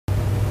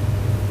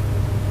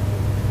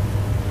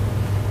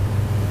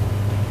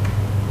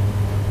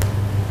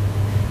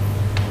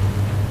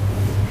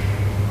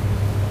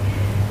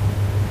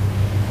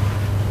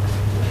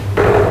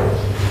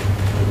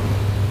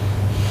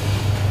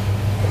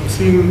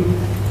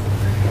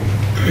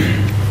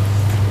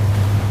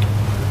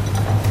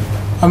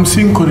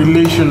seeing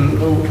correlation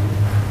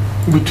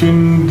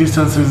between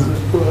distances,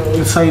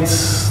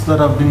 sites that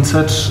have been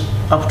set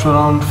up to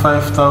around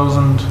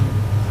 5,000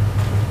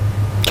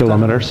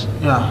 kilometers.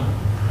 Yeah,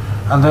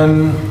 and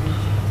then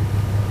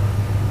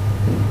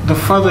the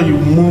further you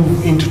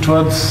move into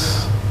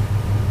towards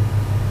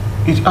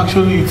it,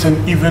 actually it's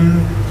an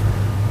even.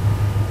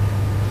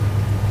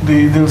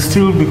 There'll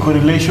still be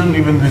correlation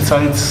even the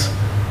sites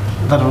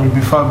that will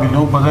be far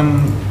below, but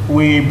then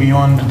way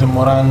beyond the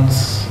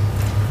Moran's.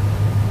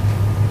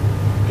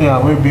 Yeah,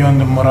 way beyond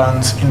the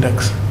Moran's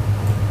index.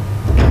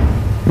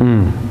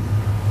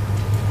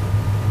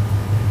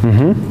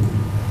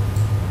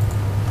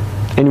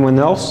 Anyone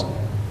else?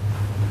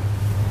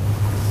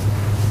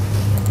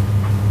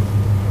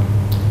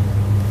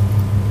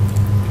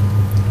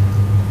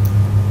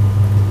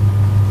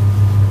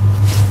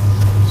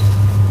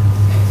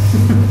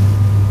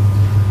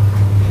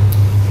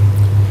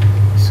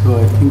 So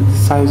I think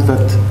sites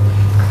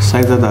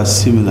that are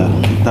similar,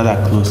 that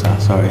are closer,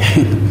 sorry,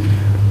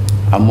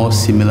 are more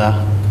similar,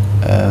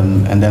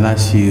 and then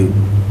as you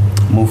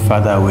move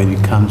further away,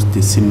 it becomes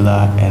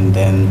dissimilar, and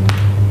then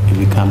it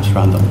becomes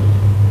random.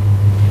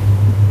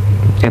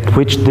 At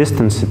which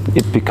distance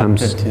it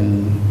becomes?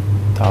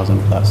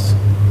 13,000 plus.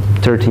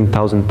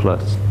 13,000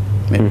 plus.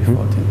 Maybe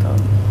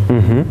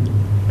 14,000.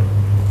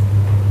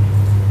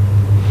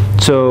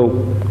 So,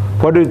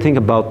 what do you think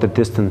about the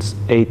distance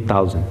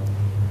 8,000?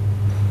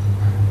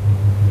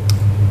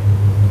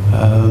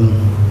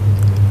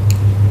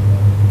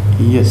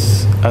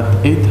 Yes,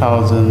 at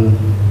 8,000,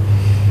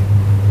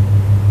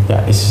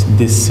 yeah, it's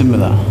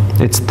dissimilar.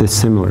 It's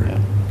dissimilar. Yeah.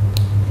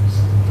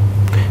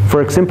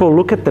 For example,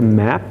 look at the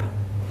map.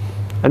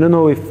 I don't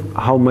know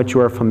how much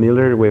you are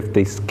familiar with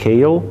the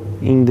scale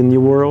in the New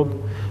World,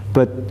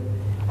 but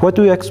what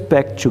do you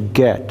expect to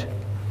get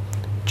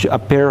a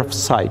pair of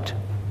sites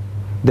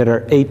that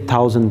are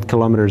 8,000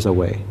 kilometers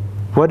away?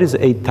 What is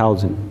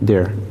 8,000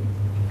 there?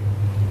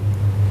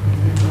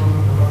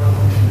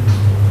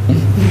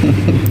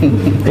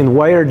 And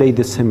why are they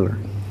dissimilar?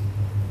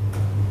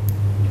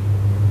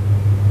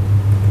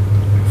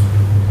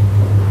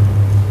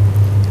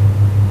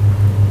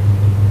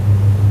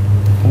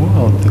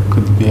 Well, there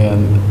could be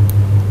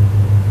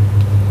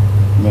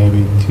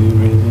maybe 2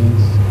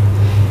 reasons.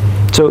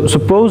 So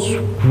suppose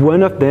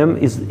one of them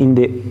is in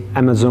the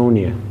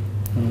Amazonia.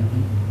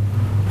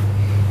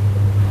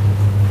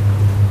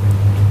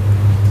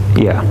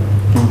 Yeah.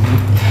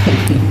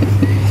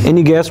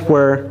 Any guess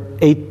where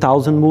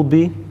 8,000 will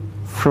be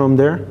from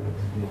there?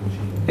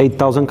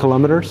 8,000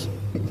 kilometers?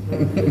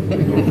 Yeah.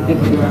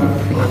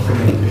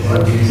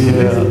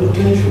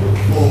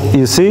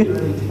 You see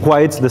why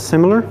it's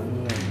dissimilar?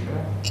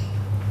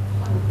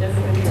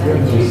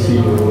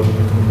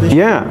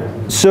 Yeah.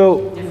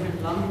 So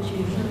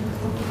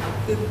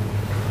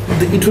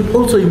it would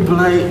also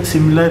imply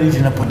similarity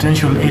in a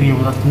potential area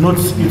that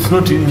it's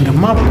not in the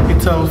map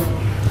itself,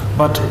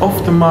 but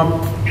off the map,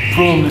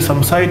 probably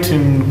some site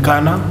in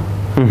Ghana,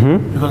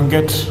 you can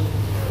get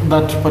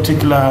that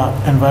particular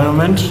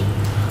environment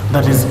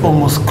that is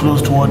almost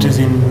close to what is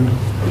in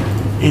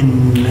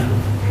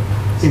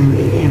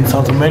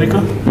South America,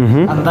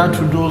 and that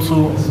would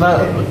also,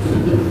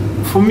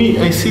 for me,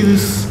 I see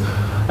this,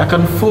 I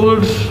can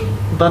fold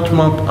that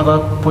map at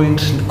that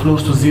point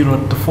close to 0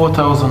 at the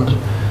 4,000,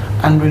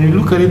 and when you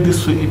look at it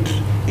this way,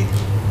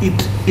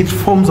 it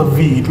forms a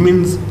V. It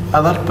means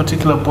at that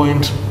particular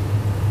point,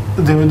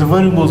 the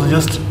variables are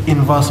just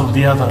inverse of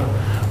the other,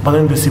 but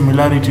then the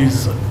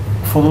similarities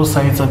for those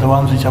sites are the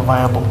ones which are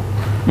viable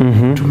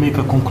to make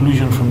a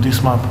conclusion from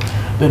this map.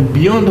 Then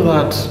beyond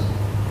that,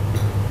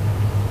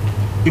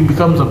 it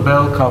becomes a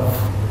bell curve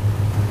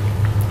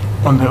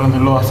on the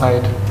lower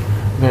side.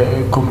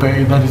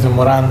 That is the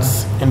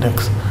Moran's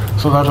index.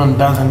 So that one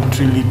doesn't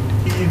really,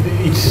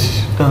 it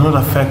does not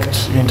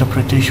affect the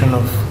interpretation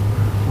of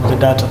the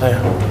data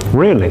there.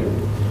 really?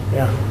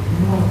 Yeah.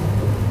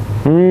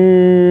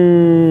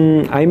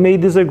 I may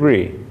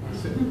disagree.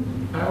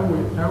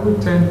 I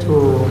would tend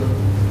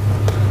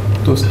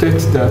to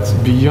state that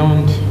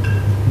beyond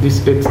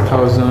this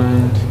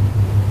 8,000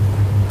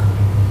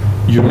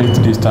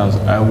 unit distance,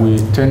 I will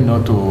tend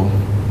not to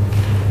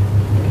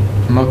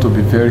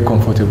be very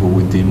comfortable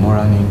with the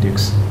Moran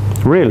index.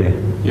 Really?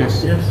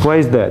 Yes. Why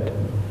is that?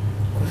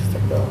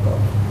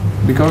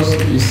 Because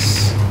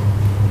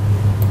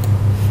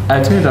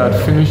I think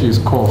that finish is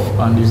curve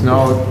and is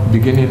now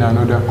beginning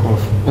another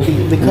curve,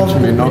 which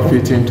may not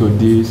fit into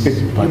this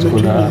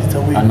particular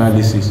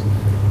analysis.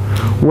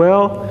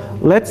 Well,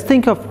 let's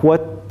think of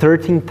what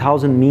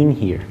 13,000 mean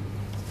here.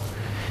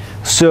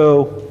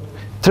 So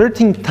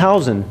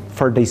 13,000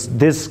 for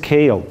this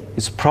scale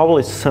is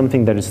probably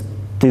something that is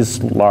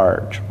this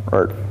large,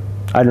 or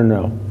I don't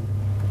know.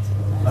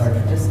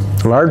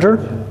 Larger?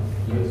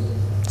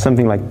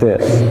 Something like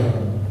this.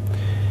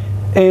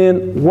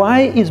 And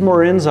why is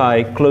Moran's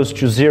close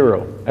to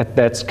 0 at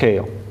that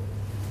scale?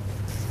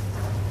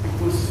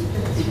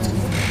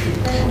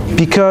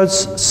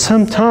 Because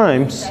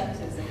sometimes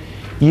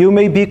you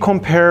may be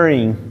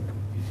comparing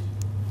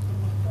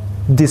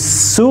the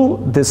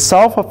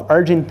south of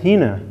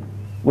Argentina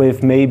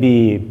with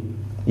maybe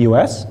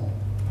US.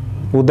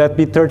 Would that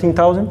be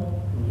 13,000?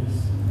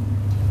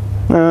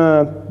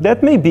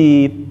 That may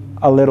be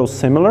a little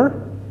similar.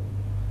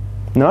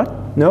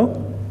 Not? No?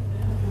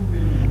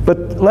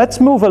 But let's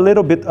move a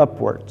little bit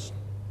upwards.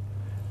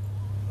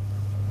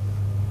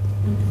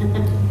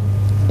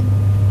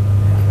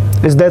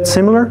 Is that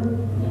similar?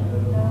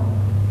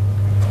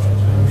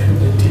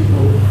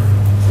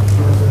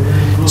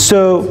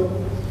 So,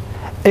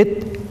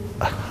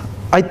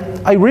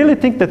 I really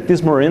think that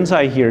this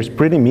Morenzi here is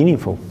pretty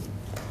meaningful.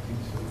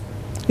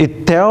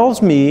 It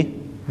tells me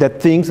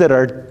that things that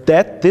are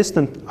that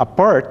distant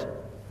apart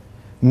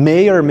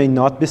may or may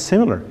not be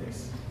similar.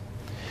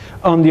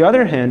 On the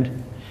other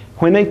hand,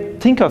 when I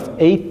think of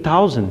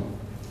 8,000,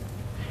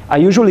 I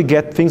usually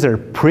get things that are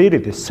pretty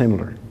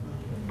dissimilar,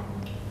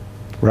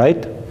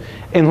 right?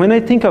 And when I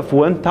think of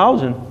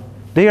 1,000,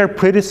 they are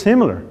pretty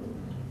similar.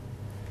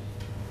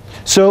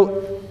 So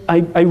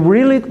I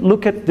really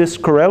look at this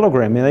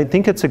correlogram, and I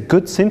think it's a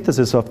good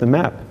synthesis of the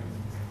map.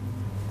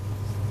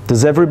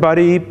 Does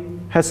everybody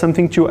have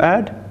something to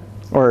add,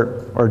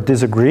 or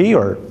disagree,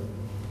 or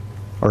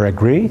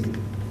agree?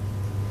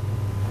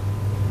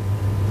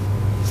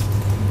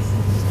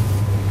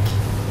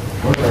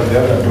 What are the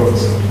other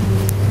dots?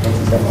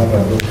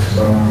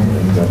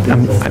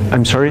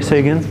 I'm sorry, say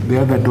again? The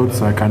other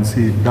dots I can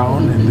see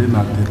down and then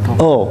at the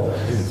top. Oh,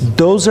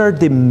 those are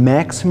the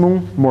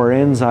maximum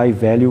Morenzi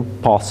value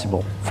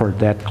possible for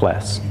that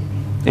class.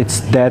 It's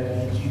that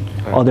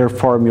other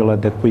formula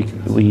that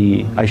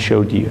I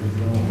showed you.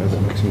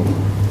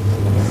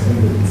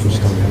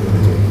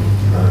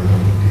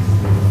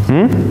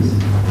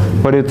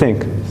 What do you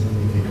think?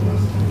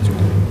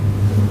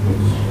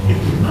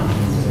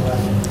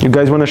 You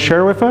guys want to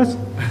share with us?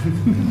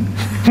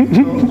 I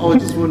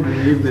was just wondering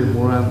if the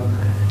Moran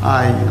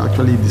I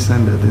actually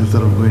descended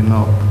instead of going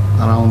up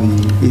around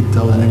the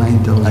 8,000,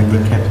 9,000. Like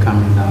it kept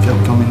coming down.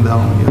 Kept coming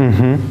down.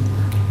 Yeah.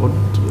 What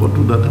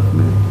would that have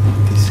meant?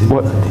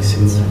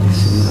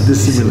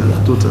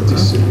 Dissimilar, totally.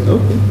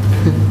 Okay.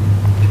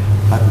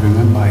 But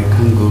remember, I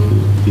can't go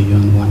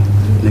beyond one,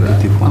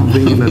 negative one. I'm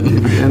thinking that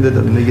it ended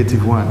at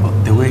negative 1.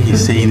 But the way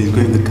he's saying it's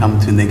going to come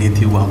to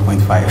negative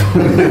 1.5.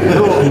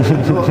 No,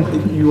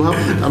 you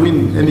have, I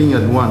mean, ending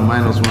at 1,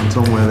 -1,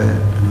 somewhere there.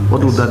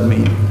 What would that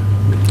mean?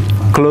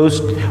 Close.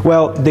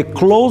 Well, the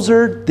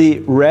closer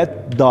the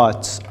red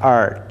dots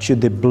are to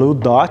the blue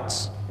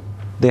dots,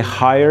 the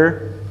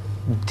higher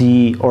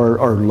the,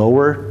 or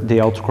lower the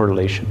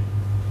autocorrelation.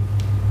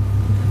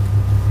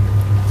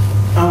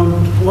 I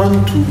would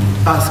want to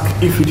ask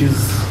if it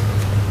is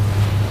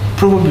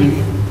probably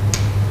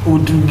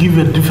would give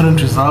a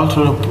different result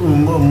or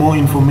more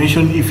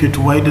information if you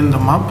widen the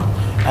map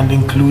and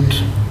include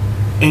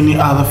any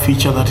other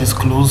feature that is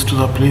close to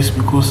the place,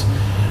 because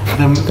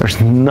there's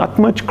not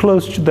much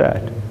close to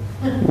that.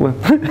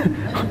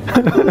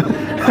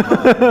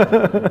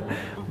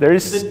 There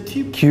is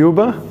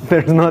Cuba.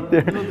 There's not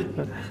there.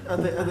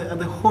 At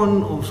the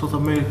Horn of South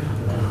America,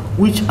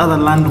 which other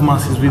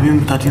landmass is within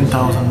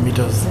 13,000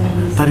 meters?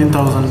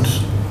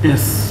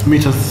 13,000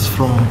 meters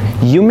from.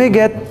 You may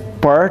get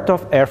part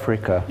of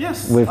Africa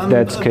with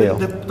that scale.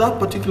 That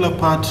particular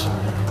part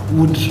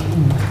would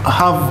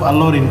have a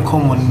lot in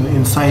common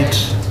inside.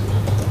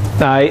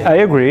 I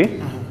agree.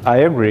 I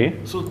agree.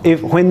 So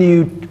if when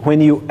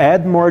you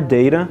add more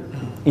data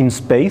in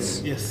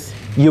space,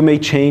 you may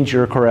change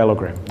your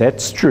correlogram.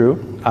 That's true.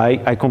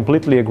 I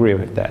completely agree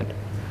with that.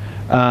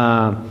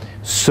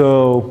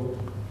 So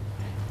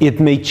it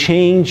may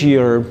change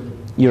your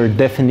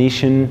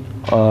definition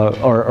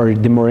or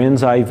the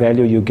Morenzi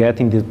value you get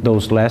in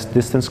those last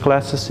distance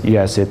classes.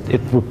 Yes,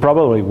 it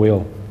probably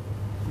will.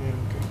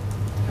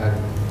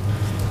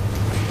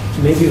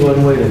 Maybe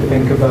one way to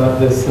think about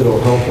this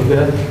that'll help a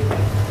bit.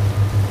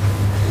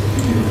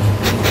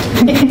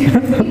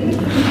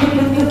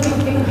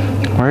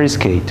 Where is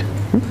Kate?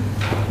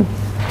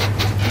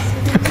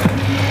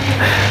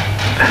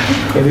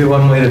 Maybe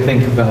one way to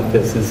think about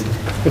this is,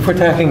 if we're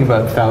talking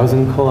about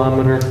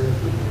 1,000-kilometer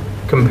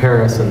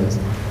comparisons,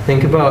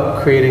 think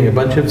about creating a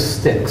bunch of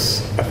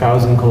sticks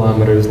 1,000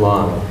 kilometers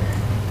long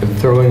and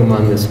throwing them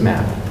on this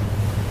map.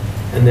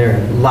 And there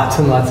are lots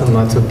and lots and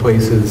lots of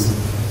places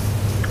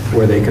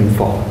where they can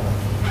fall.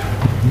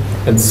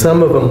 And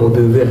some of them will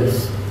do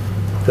this.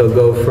 They'll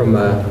go from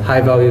a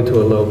high value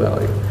to a low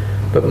value.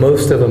 But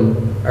most of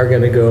them are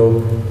going to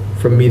go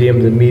from medium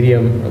to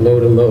medium, or low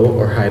to low,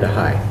 or high to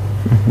high.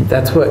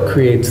 That's what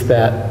creates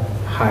that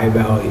high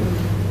value.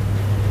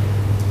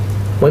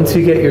 Once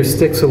you get your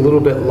sticks a little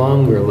bit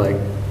longer, like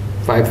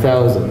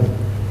 5,000,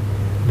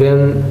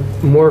 then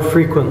more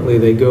frequently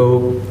they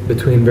go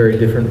between very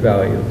different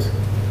values.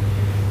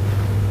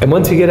 And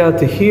once you get out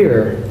to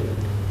here,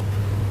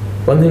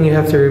 one thing you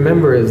have to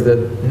remember is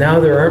that now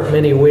there aren't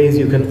many ways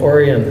you can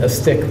orient a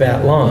stick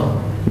that long.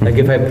 Like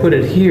if I put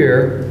it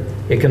here,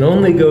 it can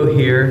only go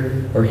here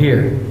or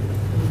here.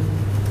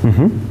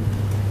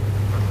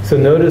 So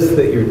notice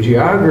that your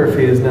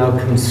geography is now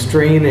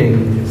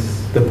constraining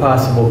the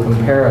possible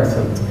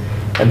comparisons.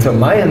 And so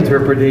my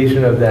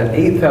interpretation of that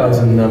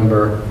 8,000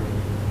 number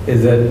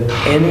is that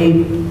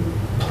any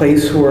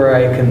place where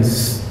I can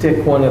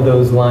stick one of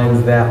those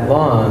lines that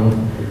long,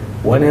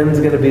 one end's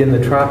going to be in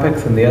the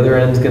tropics and the other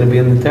end's going to be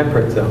in the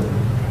temperate zone.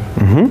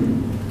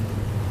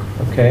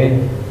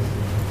 Okay?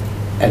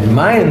 And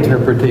my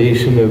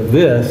interpretation of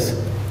this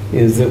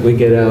is that we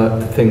get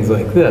out things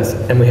like this,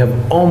 and we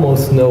have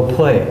almost no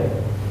play.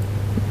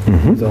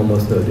 There's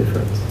almost no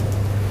difference.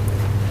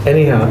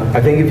 Anyhow,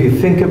 I think if you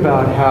think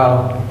about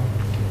how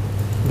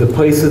the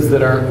places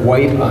that aren't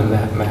white on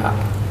that map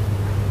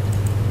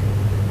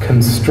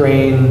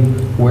constrain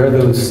where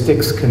those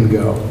sticks can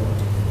go,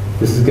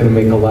 this is going to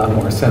make a lot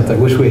more sense. I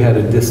wish we had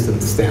a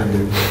distance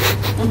standard.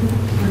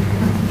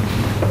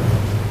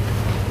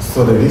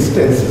 So the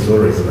distance is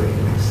always like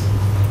this?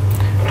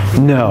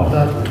 No,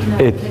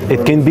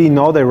 it can be in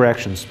all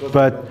directions,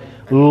 but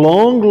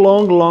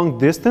long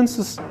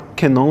distances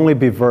can only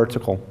be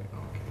vertical.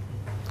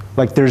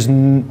 Like there's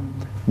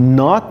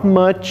not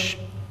much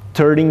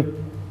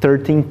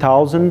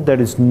 13,000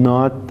 that is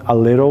not a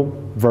little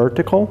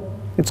vertical.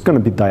 It's going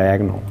to be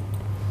diagonal.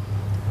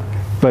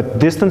 But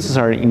distances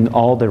are in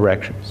all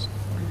directions.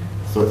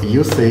 So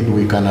you said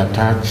we can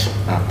attach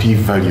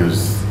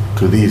p-values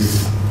to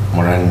these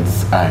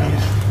Moran's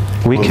areas.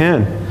 We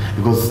can.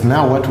 Because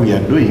now what we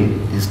are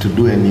doing is to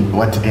do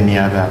what any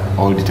other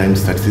all-the-time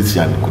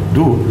statistician could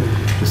do,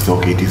 is say,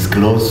 okay, it is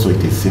close, so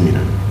it is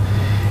similar.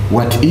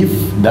 What if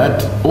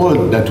that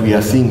all that we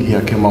are seeing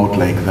here came out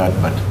like that,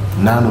 but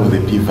none of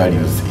the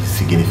p-values is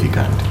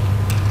significant?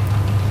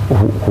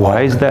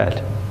 Why is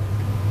that?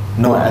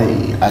 No,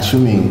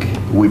 assuming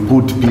we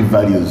put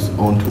p-values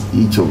onto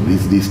each of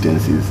these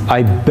distances.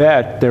 I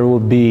bet there will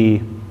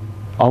be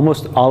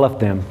almost all of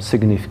them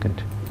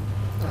significant.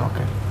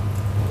 Okay.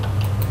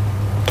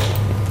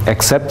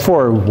 Except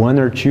for one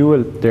or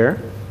two there,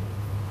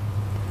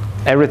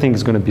 everything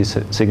is going to be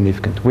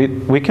significant.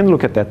 We can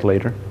look at that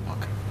later.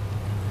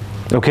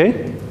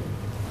 Okay?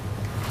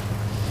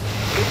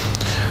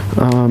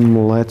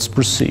 Let's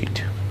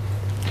proceed.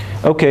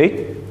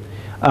 Okay.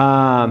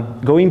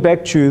 Going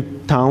back to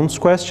Town's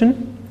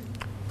question,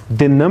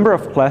 the number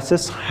of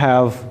classes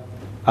have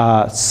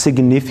a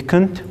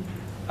significant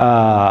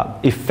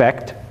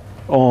effect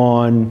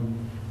on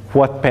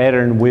what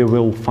pattern we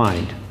will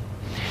find.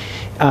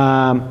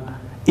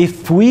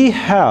 If we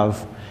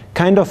have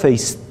kind of a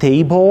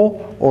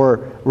stable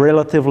or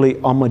relatively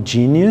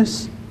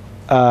homogeneous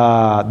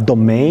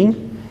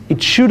domain,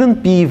 it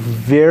shouldn't be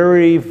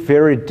very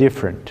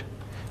different.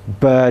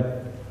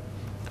 But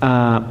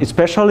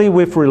especially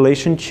with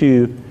relation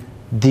to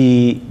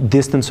the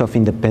distance of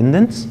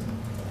independence,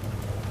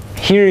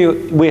 here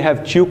we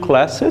have two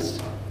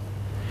classes,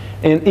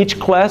 and each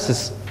class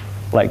is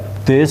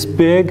like this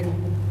big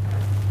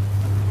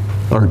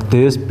or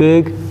this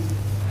big.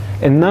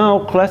 And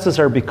now classes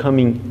are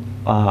becoming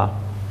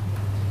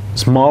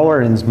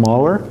smaller and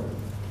smaller.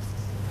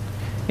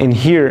 And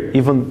here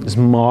even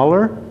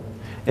smaller.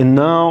 And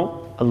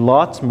now a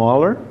lot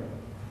smaller.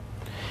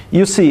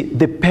 You see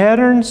the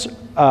patterns,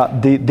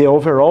 the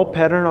overall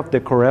pattern of the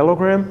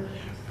correlogram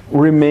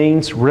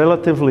remains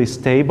relatively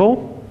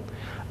stable.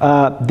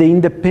 The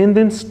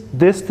independence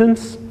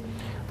distance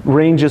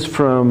ranges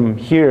from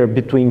here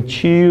between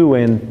 2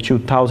 and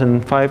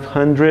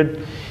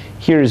 2,500.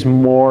 Here is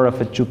more of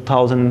a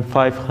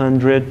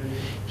 2,500.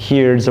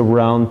 Here is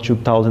around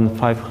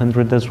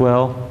 2,500 as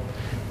well.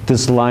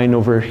 This line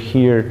over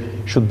here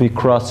should be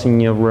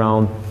crossing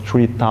around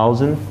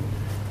 3,000.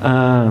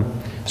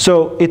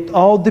 So it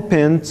all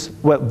depends.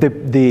 Well,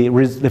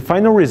 the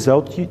final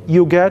result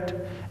you get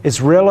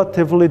is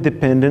relatively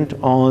dependent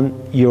on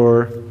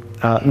your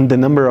the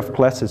number of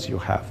classes you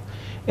have,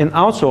 and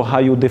also how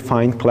you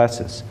define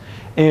classes.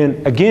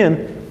 And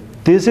again,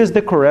 this is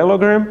the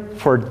correlogram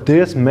for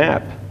this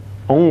map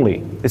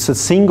only. It's a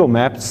single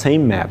map,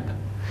 same map,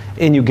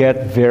 and you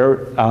get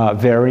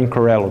varying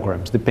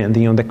correlograms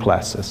depending on the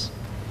classes.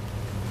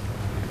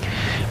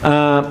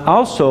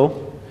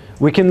 Also,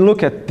 we can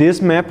look at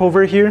this map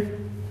over here.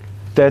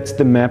 That's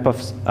the map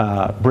of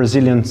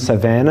Brazilian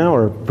savanna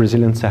or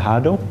Brazilian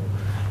cerrado.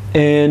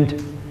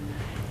 And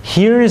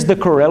here is the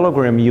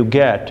correlogram you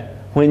get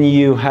when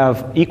you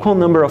have equal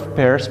number of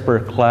pairs per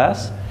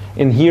class,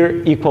 and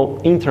here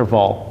equal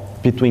interval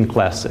between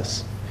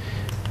classes.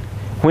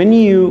 When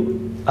you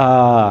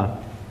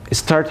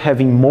start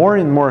having more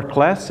and more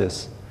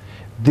classes,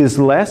 these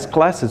last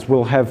classes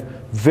will have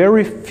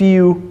very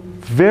few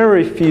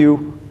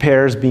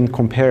pairs being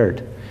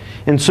compared.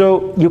 And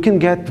so you can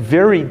get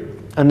very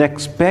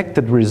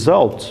unexpected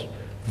results,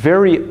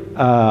 very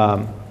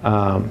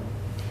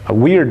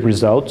weird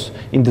results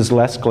in these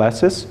last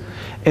classes.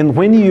 And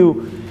when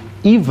you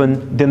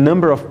even the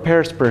number of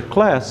pairs per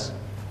class,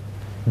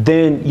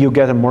 then you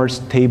get a more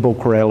stable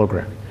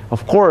correlogram.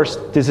 Of course,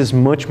 this is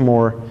much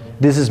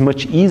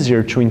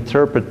easier to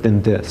interpret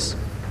than this.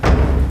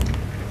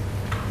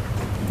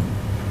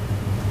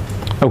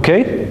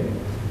 Okay?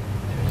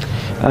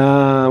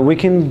 We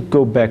can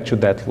go back to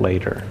that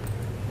later.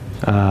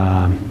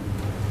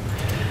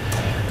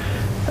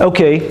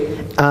 Okay,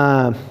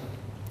 a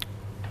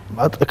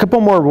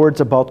couple more words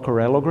about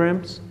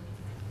correlograms.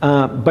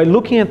 By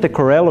looking at the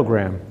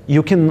correlogram,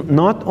 you can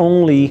not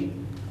only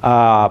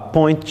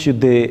point to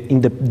the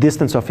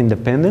distance of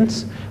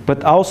independence,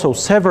 but also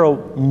several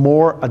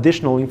more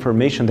additional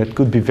information that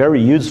could be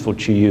very useful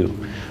to you.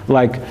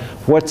 Like,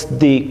 what's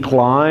the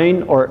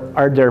decline, or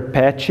are there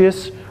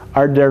patches?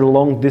 Are there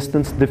long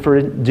distance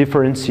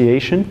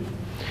differentiation?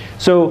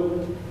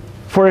 So,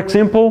 for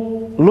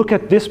example, look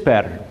at this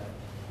pattern,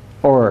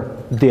 or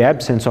the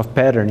absence of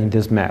pattern in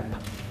this map.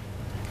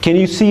 Can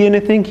you see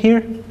anything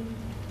here?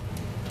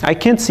 I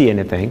can't see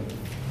anything.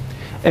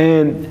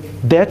 And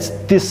that's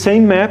the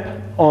same map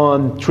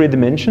on 3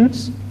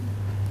 dimensions,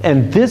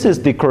 and this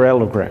is the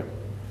correlogram.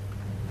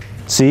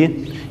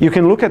 See? You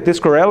can look at this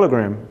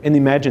correlogram and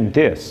imagine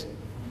this.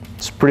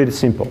 It's pretty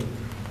simple.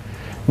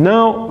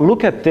 Now,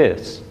 look at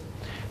this.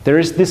 There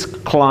is this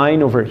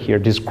climb over here,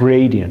 this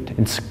gradient.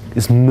 It's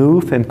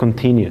smooth and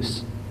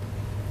continuous.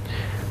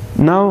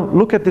 Now,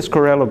 look at this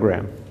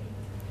correlogram.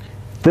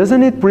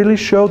 Doesn't it really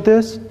show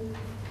this?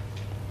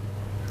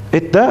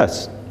 It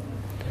does.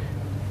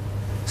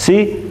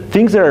 See,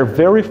 things that are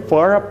very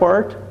far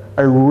apart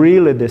are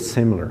really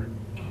dissimilar.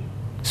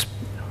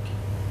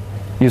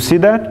 You see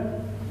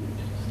that?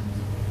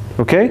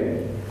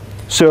 Okay?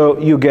 So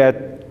you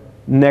get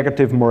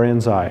negative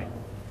Moran's eye.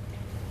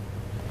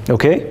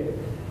 Okay?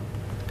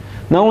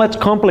 Now let's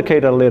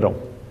complicate a little.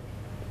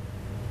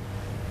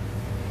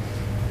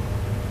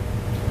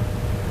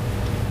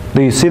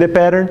 Do you see the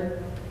pattern?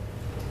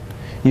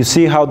 You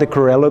see how the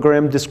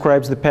correlogram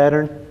describes the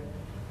pattern?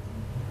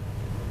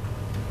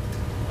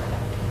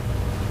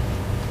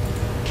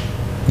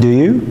 Do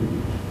you?